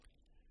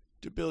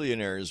Do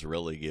billionaires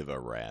really give a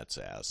rat's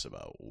ass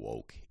about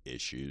woke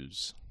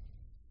issues?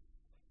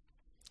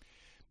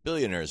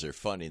 Billionaires are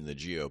funding the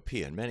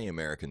GOP, and many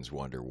Americans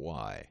wonder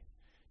why.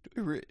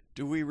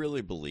 Do we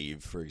really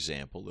believe, for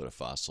example, that a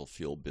fossil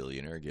fuel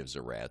billionaire gives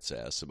a rat's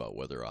ass about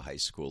whether a high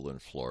school in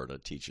Florida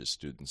teaches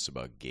students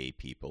about gay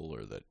people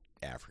or that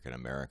African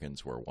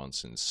Americans were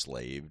once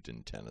enslaved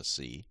in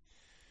Tennessee?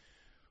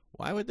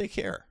 Why would they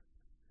care?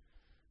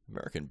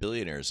 American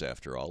billionaires,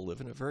 after all,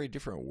 live in a very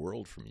different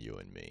world from you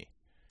and me.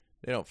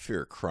 They don't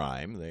fear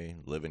crime. They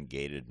live in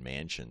gated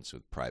mansions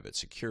with private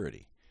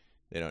security.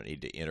 They don't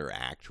need to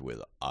interact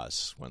with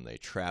us when they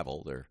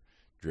travel. They're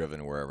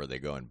driven wherever they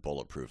go in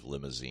bulletproof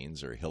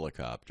limousines or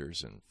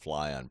helicopters and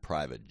fly on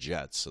private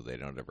jets so they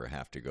don't ever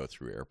have to go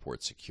through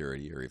airport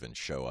security or even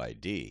show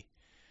ID.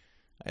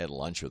 I had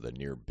lunch with a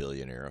near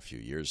billionaire a few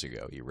years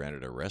ago. He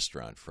rented a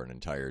restaurant for an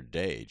entire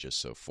day just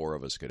so four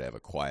of us could have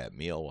a quiet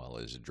meal while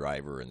his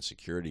driver and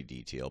security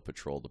detail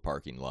patrolled the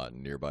parking lot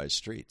and nearby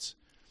streets.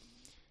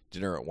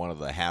 Dinner at one of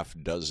the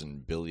half-dozen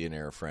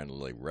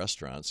billionaire-friendly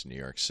restaurants in New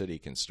York City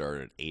can start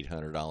at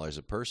 $800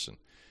 a person,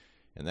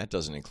 and that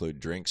doesn't include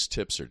drinks,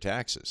 tips, or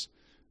taxes,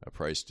 a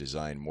price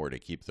designed more to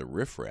keep the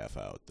riffraff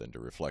out than to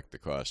reflect the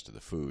cost of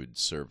the food,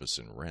 service,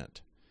 and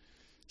rent.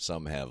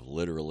 Some have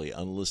literally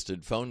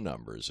unlisted phone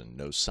numbers and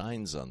no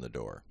signs on the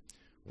door.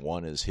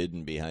 One is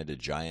hidden behind a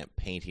giant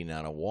painting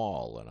on a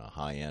wall in a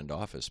high-end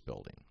office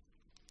building.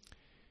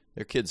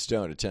 Their kids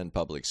don't attend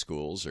public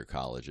schools or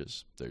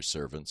colleges. Their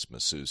servants,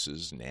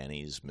 masseuses,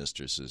 nannies,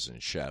 mistresses,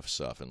 and chefs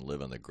often live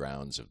on the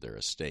grounds of their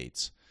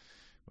estates.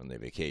 When they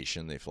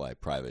vacation, they fly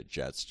private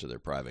jets to their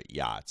private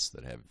yachts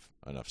that have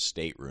enough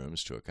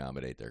staterooms to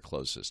accommodate their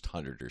closest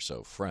 100 or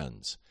so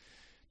friends.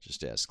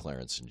 Just ask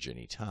Clarence and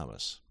Ginny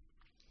Thomas.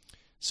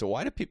 So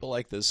why do people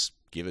like this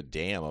give a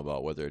damn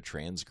about whether a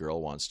trans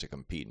girl wants to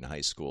compete in high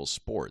school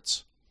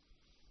sports?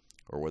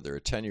 Or whether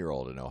a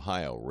 10-year-old in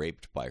Ohio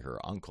raped by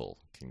her uncle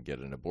can get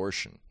an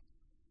abortion?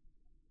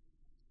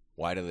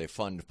 Why do they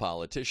fund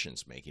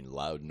politicians making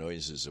loud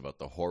noises about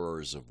the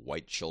horrors of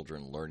white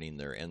children learning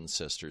their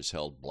ancestors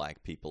held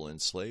black people in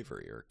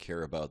slavery, or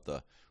care about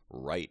the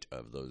right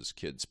of those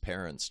kids'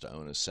 parents to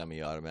own a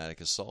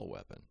semi-automatic assault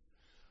weapon?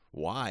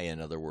 Why,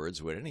 in other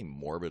words, would any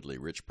morbidly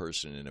rich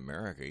person in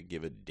America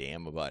give a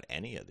damn about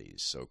any of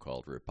these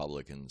so-called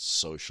Republican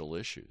social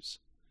issues?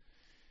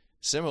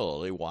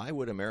 Similarly, why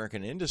would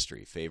American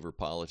industry favor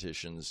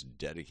politicians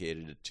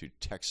dedicated to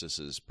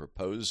Texas's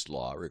proposed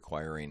law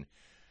requiring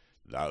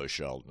 "Thou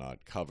shalt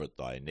not covet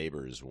thy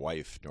neighbor's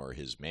wife, nor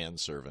his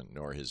manservant,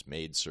 nor his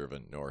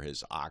maidservant, nor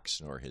his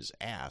ox, nor his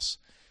ass"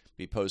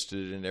 be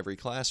posted in every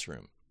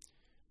classroom?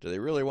 Do they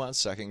really want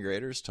second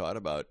graders taught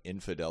about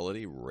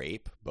infidelity,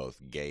 rape,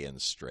 both gay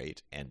and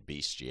straight, and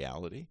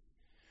bestiality?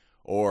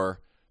 Or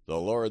 "The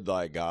Lord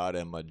thy God,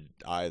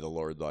 I, the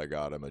Lord thy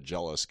God, am a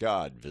jealous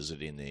God,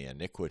 visiting the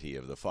iniquity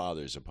of the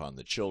fathers upon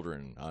the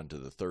children, unto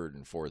the third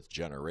and fourth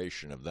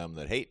generation of them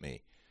that hate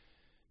me"?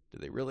 Do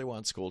they really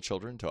want school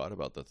children taught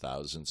about the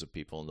thousands of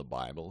people in the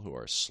Bible who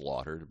are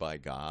slaughtered by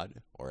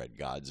God or at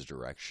God's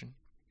direction?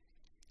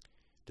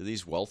 Do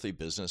these wealthy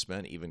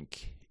businessmen,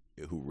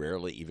 who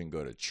rarely even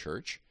go to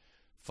church,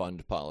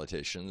 fund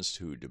politicians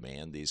who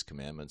demand these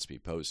commandments be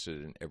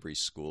posted in every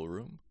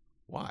schoolroom?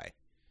 Why?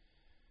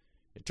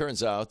 It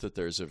turns out that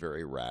there's a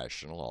very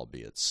rational,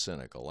 albeit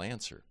cynical,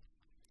 answer.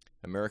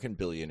 American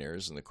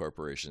billionaires and the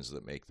corporations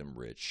that make them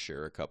rich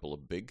share a couple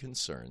of big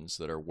concerns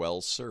that are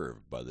well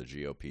served by the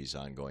GOP's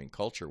ongoing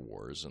culture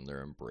wars and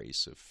their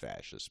embrace of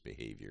fascist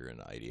behavior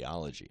and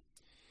ideology.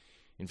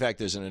 In fact,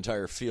 there's an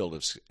entire field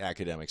of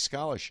academic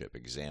scholarship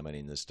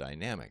examining this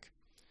dynamic.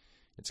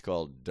 It's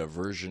called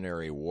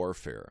diversionary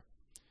warfare.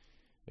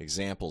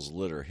 Examples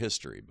litter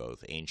history,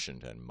 both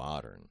ancient and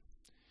modern.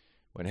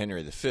 When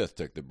Henry V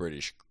took the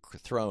British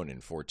throne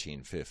in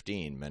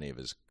 1415,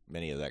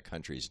 many of that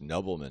country's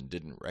noblemen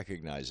didn't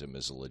recognize him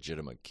as a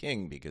legitimate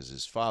king because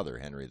his father,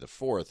 Henry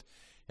IV,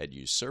 had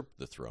usurped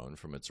the throne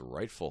from its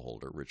rightful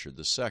holder, Richard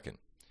II.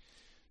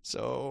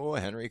 So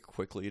Henry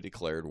quickly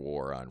declared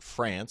war on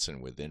France,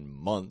 and within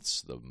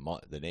months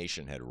the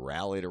nation had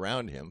rallied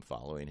around him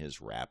following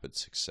his rapid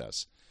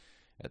success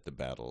at the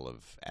Battle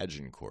of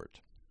Agincourt.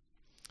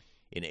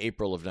 In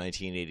April of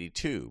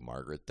 1982,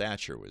 Margaret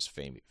Thatcher was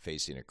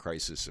facing a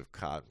crisis of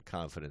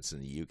confidence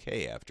in the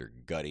UK after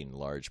gutting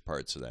large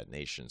parts of that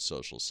nation's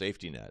social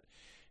safety net.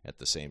 At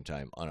the same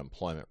time,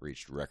 unemployment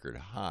reached record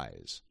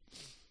highs.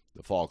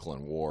 The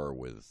Falkland War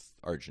with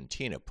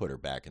Argentina put her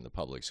back in the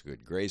public's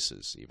good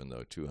graces, even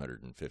though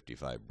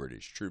 255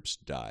 British troops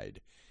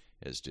died,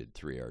 as did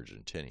 3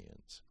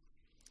 Argentinians.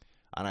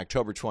 On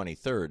October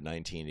 23,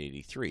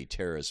 1983,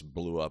 terrorists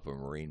blew up a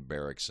Marine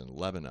barracks in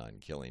Lebanon,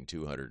 killing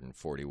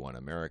 241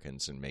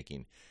 Americans and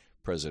making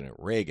President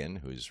Reagan,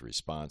 whose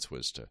response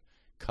was to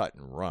cut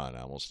and run,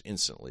 almost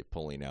instantly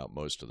pulling out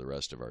most of the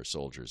rest of our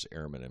soldiers,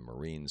 airmen, and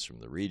Marines from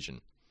the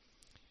region,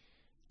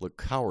 look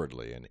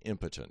cowardly and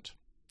impotent.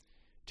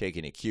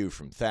 Taking a cue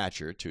from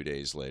Thatcher, 2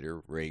 days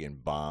later,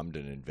 Reagan bombed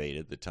and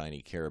invaded the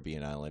tiny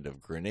Caribbean island of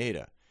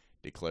Grenada,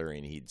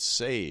 declaring he'd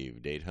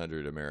saved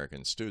 800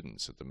 American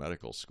students at the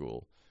medical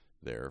school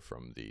there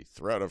from the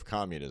threat of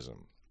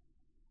communism.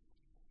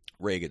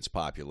 Reagan's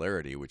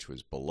popularity, which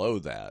was below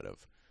that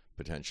of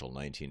potential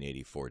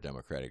 1984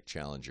 Democratic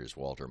challengers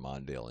Walter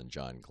Mondale and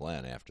John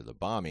Glenn after the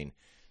bombing,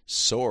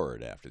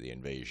 soared after the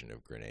invasion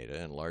of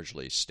Grenada and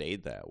largely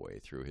stayed that way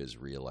through his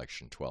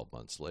re-election 12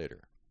 months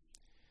later.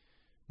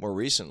 More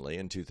recently,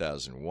 in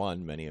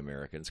 2001, many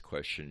Americans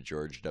questioned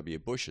George W.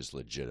 Bush's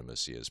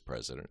legitimacy as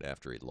president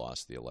after he'd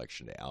lost the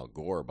election to Al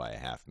Gore by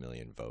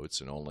 500,000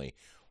 votes and only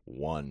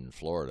won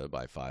Florida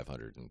by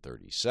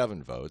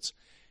 537 votes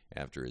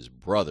after his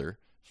brother,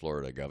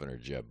 Florida Governor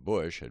Jeb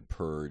Bush, had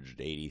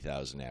purged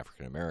 80,000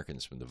 African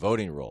Americans from the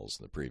voting rolls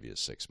in the previous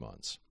 6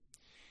 months.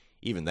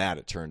 Even that,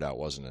 it turned out,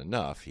 wasn't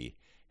enough. He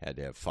had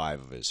to have 5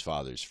 of his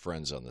father's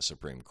friends on the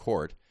Supreme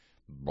Court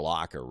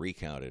block a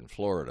recount in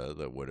Florida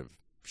that would have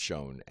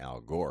shown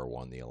Al Gore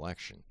won the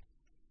election.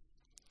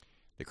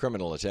 The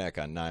criminal attack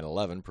on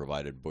 9/11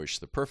 provided Bush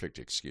the perfect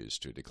excuse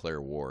to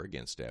declare war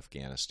against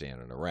Afghanistan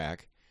and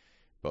Iraq,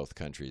 both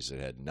countries that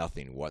had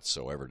nothing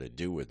whatsoever to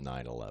do with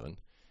 9/11.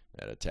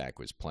 That attack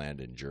was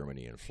planned in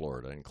Germany and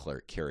Florida and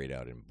carried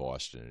out in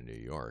Boston and New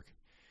York.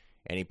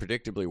 And he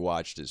predictably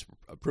watched his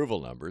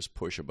approval numbers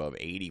push above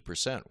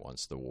 80%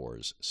 once the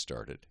wars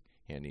started,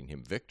 handing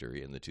him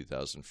victory in the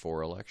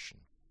 2004 election.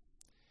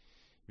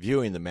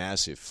 Viewing the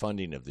massive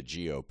funding of the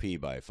GOP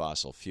by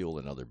fossil fuel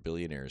and other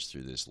billionaires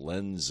through this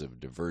lens of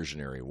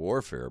diversionary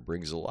warfare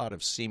brings a lot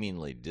of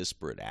seemingly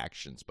disparate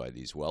actions by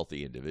these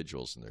wealthy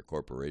individuals and their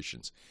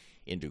corporations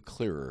into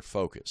clearer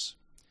focus.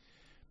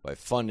 By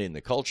funding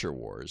the culture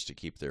wars to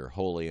keep their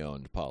wholly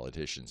owned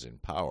politicians in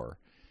power,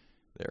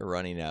 they're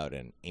running out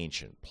an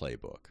ancient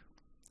playbook.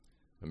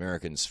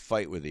 Americans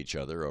fight with each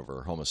other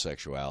over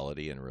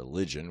homosexuality and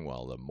religion,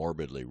 while the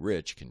morbidly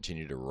rich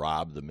continue to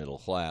rob the middle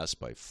class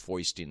by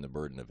foisting the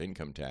burden of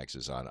income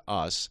taxes on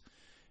us,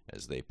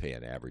 as they pay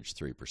an average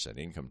 3%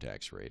 income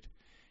tax rate,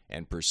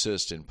 and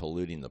persist in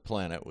polluting the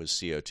planet with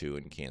CO2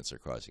 and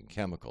cancer-causing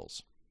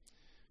chemicals.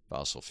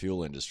 Fossil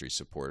fuel industry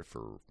support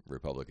for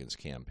Republicans'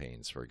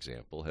 campaigns, for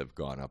example, have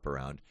gone up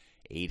around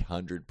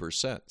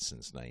 800%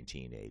 since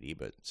 1980,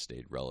 but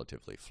stayed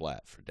relatively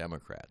flat for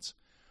Democrats.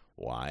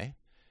 Why?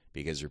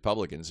 Because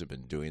Republicans have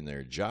been doing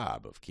their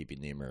job of keeping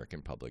the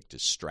American public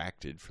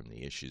distracted from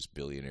the issues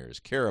billionaires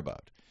care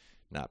about,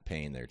 not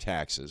paying their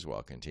taxes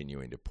while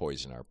continuing to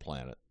poison our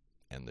planet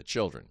and the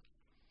children.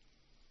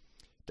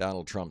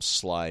 Donald Trump's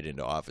slide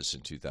into office in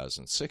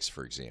 2006,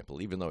 for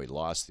example, even though he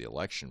lost the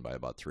election by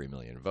about 3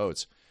 million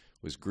votes,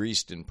 was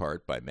greased in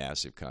part by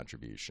massive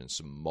contributions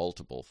from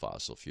multiple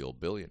fossil fuel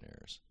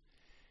billionaires.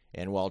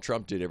 And while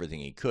Trump did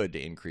everything he could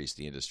to increase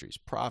the industry's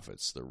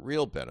profits, the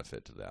real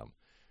benefit to them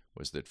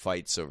was that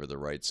fights over the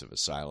rights of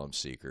asylum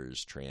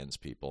seekers, trans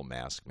people,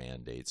 mask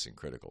mandates, and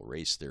critical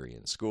race theory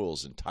in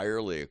schools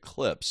entirely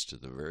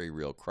eclipsed the very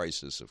real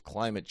crisis of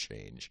climate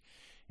change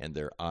and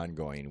their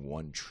ongoing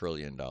 $1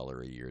 trillion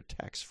a year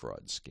tax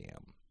fraud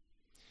scam.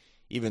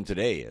 Even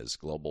today, as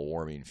global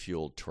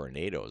warming-fueled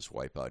tornadoes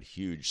wipe out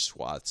huge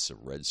swaths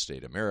of red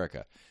state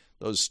America,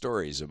 those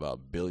stories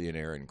about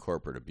billionaire and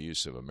corporate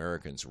abuse of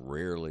Americans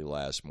rarely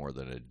last more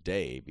than a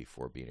day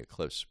before being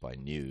eclipsed by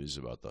news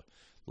about the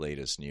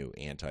latest new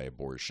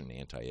anti-abortion,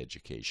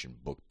 anti-education,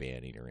 book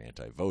banning, or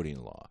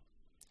anti-voting law.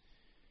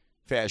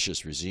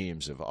 Fascist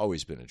regimes have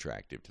always been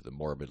attractive to the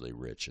morbidly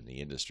rich and the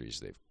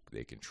industries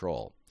they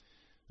control.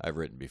 I've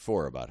written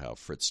before about how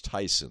Fritz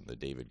Thyssen, the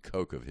David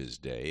Koch of his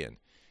day, and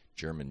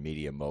German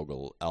media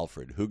mogul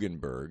Alfred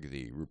Hugenberg,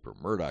 the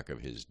Rupert Murdoch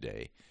of his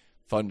day,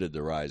 funded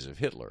the rise of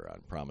Hitler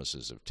on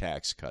promises of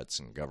tax cuts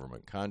and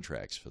government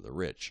contracts for the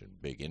rich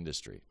and big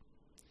industry.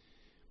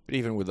 But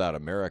even without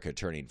America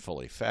turning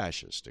fully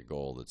fascist, a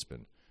goal that's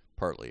been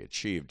partly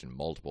achieved in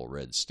multiple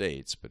red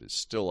states but is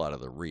still out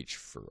of the reach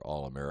for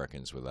all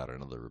Americans without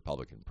another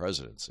Republican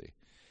presidency,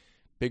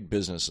 big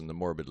business and the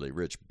morbidly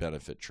rich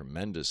benefit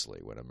tremendously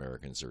when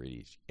Americans are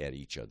at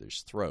each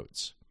other's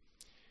throats.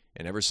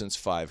 And ever since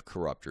 5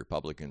 corrupt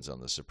Republicans on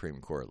the Supreme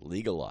Court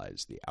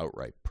legalized the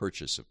outright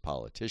purchase of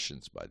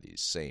politicians by these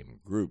same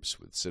groups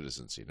with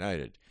Citizens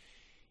United,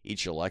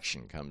 each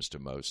election comes to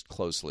most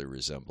closely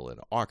resemble an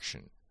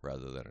auction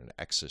rather than an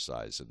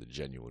exercise of the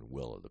genuine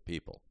will of the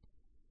people.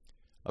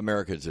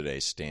 America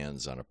today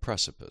stands on a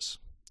precipice.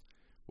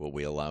 Will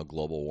we allow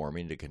global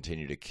warming to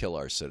continue to kill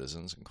our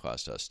citizens and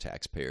cost us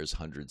taxpayers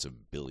hundreds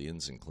of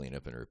billions in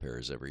cleanup and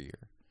repairs every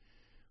year?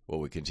 Will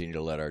we continue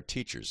to let our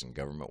teachers and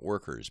government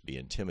workers be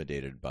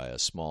intimidated by a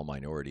small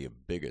minority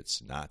of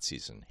bigots,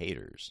 Nazis, and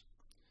haters?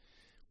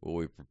 Will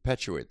we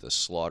perpetuate the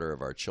slaughter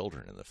of our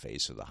children in the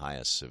face of the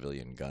highest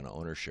civilian gun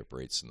ownership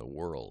rates in the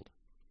world?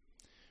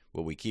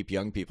 Will we keep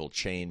young people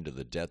chained to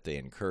the debt they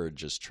incurred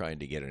just trying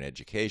to get an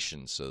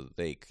education so that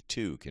they,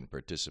 too, can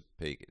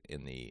participate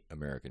in the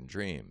American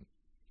dream?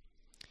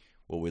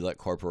 Will we let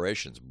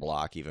corporations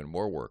block even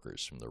more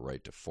workers from the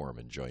right to form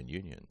and join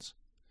unions?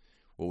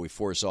 Will we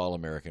force all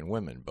American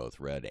women, both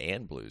red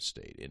and blue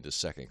state, into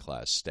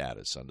second-class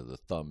status under the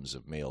thumbs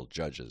of male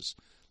judges,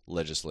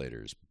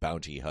 legislators,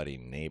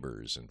 bounty-hunting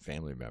neighbors, and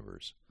family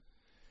members?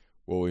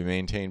 Will we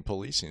maintain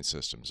policing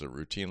systems that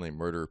routinely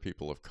murder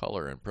people of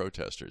color and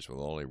protesters with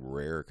only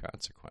rare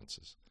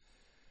consequences?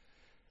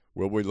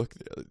 Will we look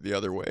the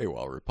other way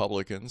while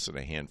Republicans and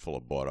a handful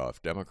of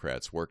bought-off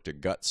Democrats work to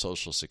gut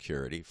Social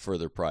Security,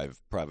 further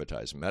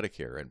privatize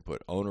Medicare, and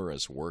put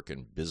onerous work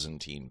and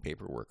Byzantine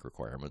paperwork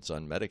requirements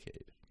on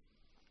Medicaid?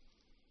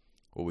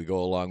 Will we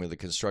go along with the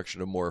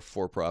construction of more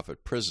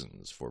for-profit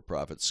prisons,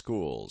 for-profit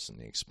schools, and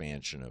the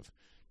expansion of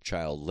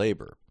child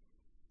labor?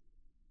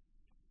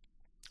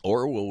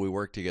 Or will we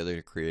work together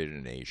to create a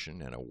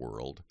nation and a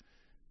world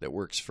that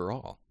works for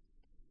all?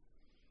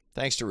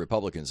 Thanks to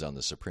Republicans on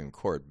the Supreme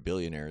Court,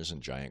 billionaires and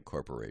giant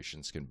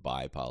corporations can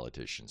buy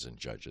politicians and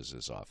judges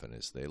as often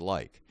as they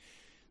like.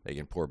 They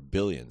can pour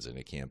billions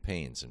into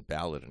campaigns and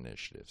ballot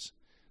initiatives.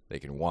 They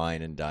can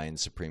wine and dine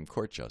Supreme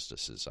Court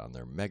justices on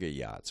their mega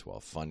yachts while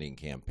funding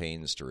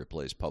campaigns to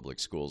replace public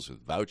schools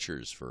with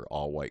vouchers for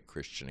all-white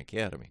Christian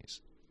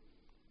academies.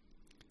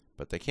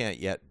 But they can't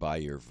yet buy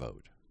your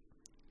vote.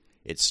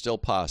 It's still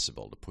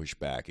possible to push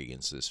back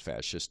against this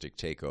fascistic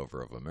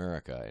takeover of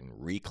America and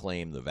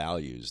reclaim the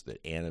values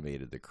that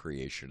animated the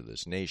creation of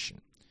this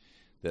nation,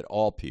 that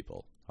all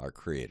people are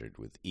created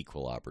with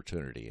equal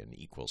opportunity and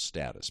equal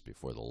status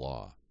before the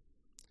law.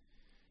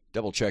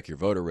 Double-check your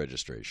voter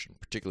registration,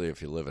 particularly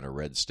if you live in a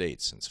red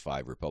state, since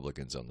 5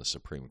 Republicans on the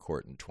Supreme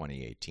Court in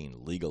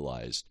 2018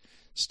 legalized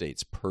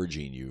states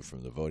purging you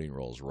from the voting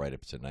rolls right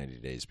up to 90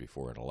 days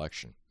before an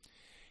election.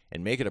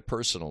 And make it a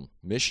personal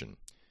mission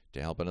to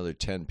help another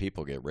 10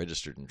 people get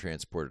registered and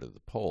transported to the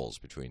polls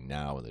between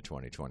now and the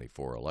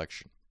 2024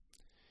 election.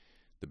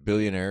 The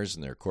billionaires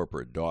and their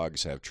corporate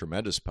dogs have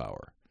tremendous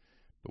power,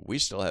 but we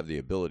still have the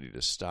ability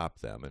to stop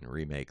them and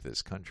remake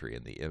this country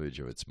in the image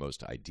of its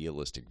most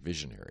idealistic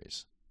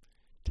visionaries.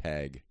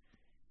 Tag,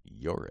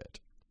 you're it.